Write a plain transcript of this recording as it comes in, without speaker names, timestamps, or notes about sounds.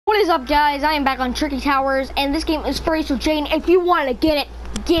What is up, guys? I am back on Tricky Towers, and this game is free, so Jane, if you want to get it,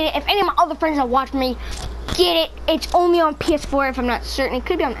 get it. If any of my other friends that watch me, get it. It's only on PS4 if I'm not certain. It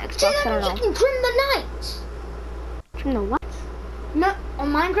could be on Xbox, Jane, I don't know. you can trim the nights. Trim the what? No,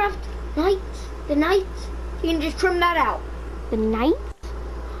 on Minecraft, nights, the nights, you can just trim that out. The night?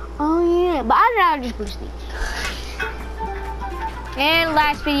 Oh, yeah, but I'd rather just go to sleep. And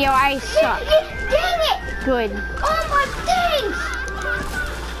last video, I sucked. Dang it! Good. Oh my things!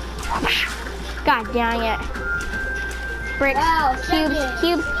 God dang it. Bricks, Wow, cubes, second.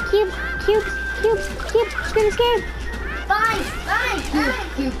 cubes. Scared. Fine.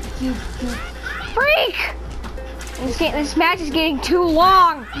 Cube. Freak! This match is getting too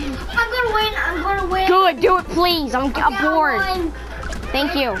long. I'm gonna win. Good, do it please. I'm bored. Won.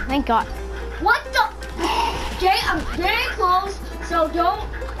 Thank you, thank God. What the? Jay, I'm very close, so don't.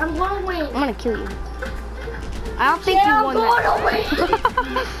 I'm gonna win. I'm gonna kill you. I don't think Jay, you I'm won gonna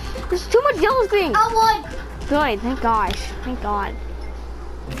win. There's too much yellow thing. I won. Good, thank gosh. Thank God.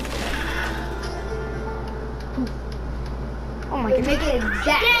 Oh my Make goodness. it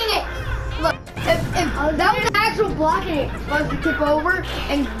exact. Dang it! Look, if that was an actual block and it's supposed to tip over,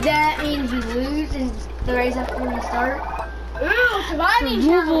 and that means you lose and the race has to restart. Ooh, surviving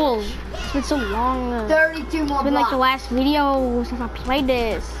challenge. It's been so long. 32 more It's been like the blocks. last video since I played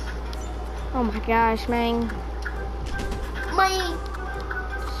this. Oh my gosh, man.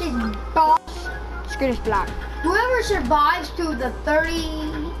 This boss. Screw this block. Whoever survives to the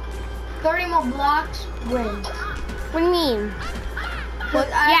 30 more blocks wins. What do you mean? But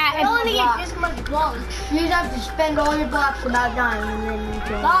Yeah, I only get this much blocks. You just have to spend all your blocks without dying, and then you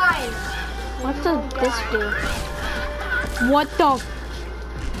can. 5. What does this do? What the?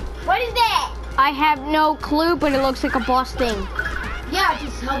 What is that? I have no clue, but it looks like a boss thing. Yeah, it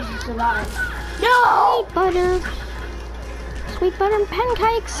just helps you survive. No! Sweet butter and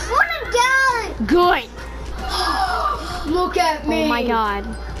pancakes. What a guy! Good. Look at me. Oh my God.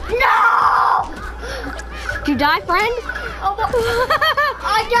 No! Did you die, friend? Oh,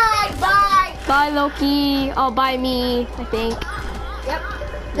 I died. Bye. Bye, Loki. Oh, bye me, I think. Yep.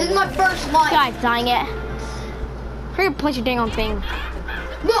 This is my first life. God dang it. Hurry up, place your dang on thing.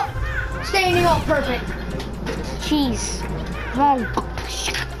 Look, standing up perfect. Jeez. Oh.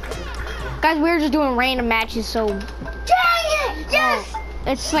 Guys, we were just doing random matches, so Dang it! Yes.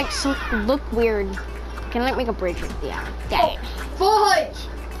 it's like look weird. Can I make a bridge with dang it. Fudge.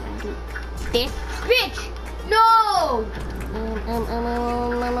 This. Bitch. No.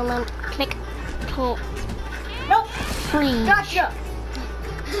 Click. Pull. Nope. Freeze. Gotcha.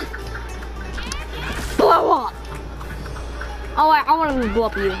 Blow up. Oh, I want to blow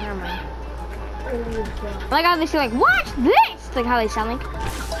up you. Never mind. I like how they say like, watch this. Like how they sound like.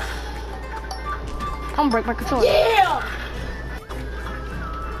 Come break my controller. Yeah.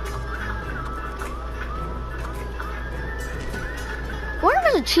 What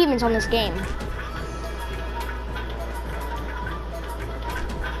are those achievements on this game?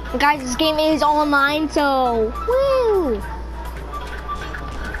 Guys, this game is online, so woo!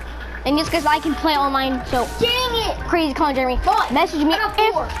 And just because I can play online, so Dang it. crazy, come on, Jeremy. Message me I got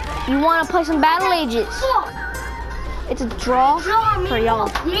 4. if you want to play some Battle Ages. It's a draw for y'all.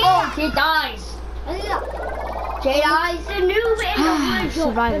 Yeah. Oh, Jay dies. Jay dies. The new and the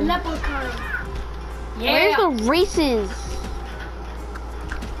Surviving. leprechaun. Where's the races?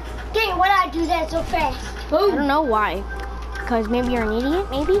 Dang, why did I do that so fast? I Boom. don't know why. Because maybe you're an idiot,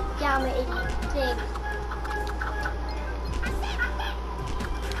 maybe? Yeah, I'm an idiot. Dang.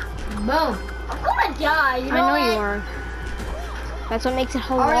 Boom. I'm gonna die. You know I know what? you are. That's what makes it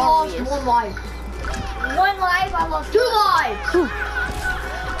I already lost hilarious. 1 life. 1 life, I lost 2 lives. Whew.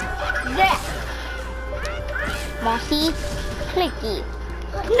 That. Mossy, clicky.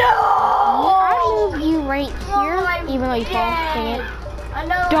 No! I move you right here, even though you fall. Dang it. I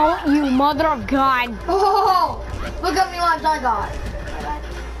know. Don't you, mother of God. Oh, look how many lives I got.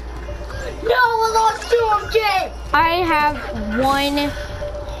 No, I lost 2 of Jay. I have 1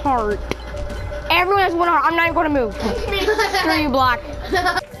 heart. Everyone has 1 heart. I'm not even going to move. Screw you, block.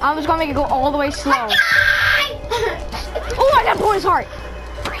 I'm just going to make it go all the way slow. Oh, I got bonus heart.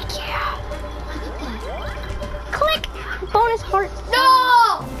 Freak yeah. Click. Bonus heart.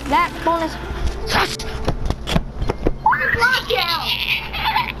 No! That bonus. Block out.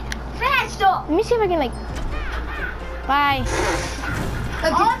 Faster. Let me see if I can, like. Bye.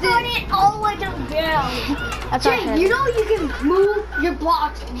 I'm doing it all the way down. That's Jay, not you know you can move your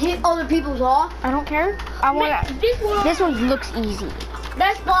blocks and hit other people's off? I don't care. I want to. This one looks easy.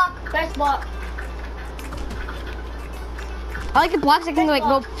 Best block. I like the blocks that can like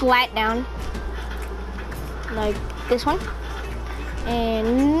go flat down. Like this one.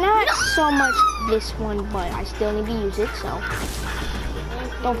 And so much this one, but I still need to use it, so.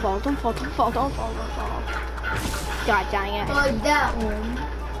 Don't fall, don't fall, don't fall, don't fall, don't fall. God dang it. Like that one.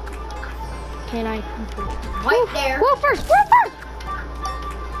 Can I? Right there. Go first, go first!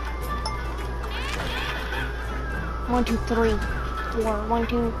 1, 2, 3, 4. 1,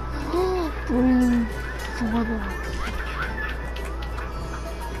 2, 3, 4 blocks.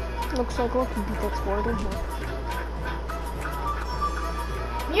 Looks like we can beat that score, doesn't it?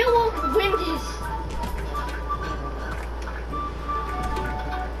 You won't win this.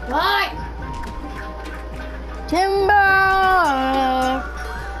 Right. Timber!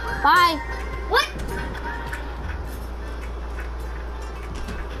 Bye! What?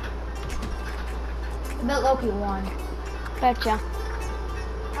 I bet Loki won. Betcha.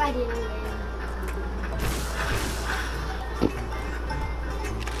 I didn't win.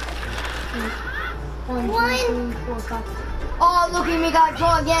 One, 2, 3, 4, 5. Oh, look at me, got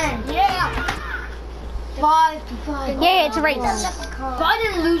draw again. Yeah. 5 to 5. Yeah, it's a race. If I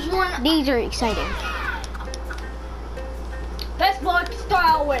didn't lose one, These are exciting. best block to start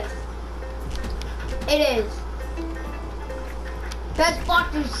out with. It is. Best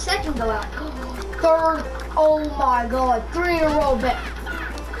block to second go out. Third. Oh my god. 3 in a row bet.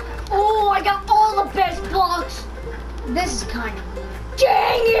 Oh, I got all the best blocks. This is kind of.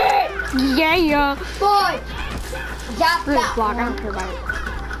 Dang it! Yeah. But got Screw this that block, I one. don't care about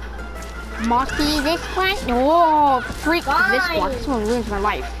it. Mossy, this one? Oh, freak this block. This one ruins my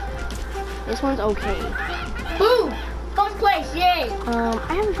life. This one's okay. Boom! First place, yay!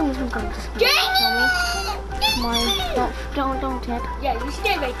 I have a feeling this one's going to just Dang kill me. it! Come on, don't tip. Yeah, you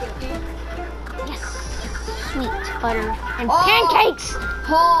stay right there, dude. Yes. Sweet butter and Oh. pancakes.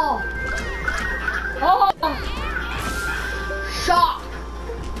 Oh! Oh! Shock!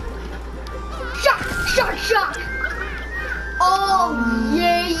 Shock! Oh,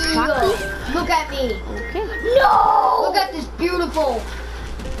 yeah! Shocky? Look at me! Okay. No! Look at this beautiful!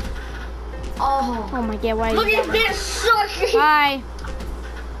 Oh! Oh my god, why? Look at this sushi! Bye.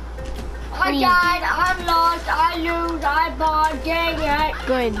 I died, I lost, I lose, I bought, dang it!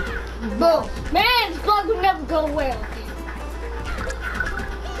 Good. Boom! Man, this vlog will never go well.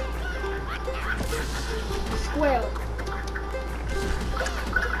 Square.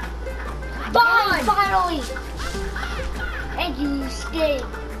 Fine, finally! And you stay.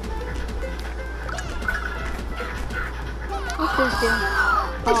 What's this do? It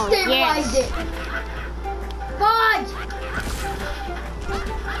Oh, stabilized yes. it. Fudge!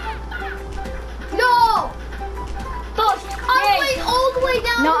 No! First, I'm going all the way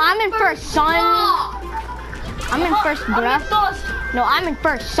down. No, to I'm the in first, son. block. I'm in first, I'm bruh. in first. No, I'm in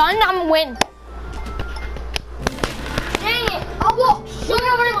first, son. I'm win. Dang it! Oh, look! Look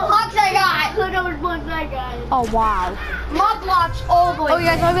how many blocks I got! Look how many blocks I got. Oh wow. My blocks all the way. Oh, you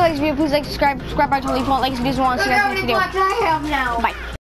guys, love you, like this video. Please like, subscribe, by totally. If you want like this video, want to see Look you how guys many next video. blocks I have now. Bye.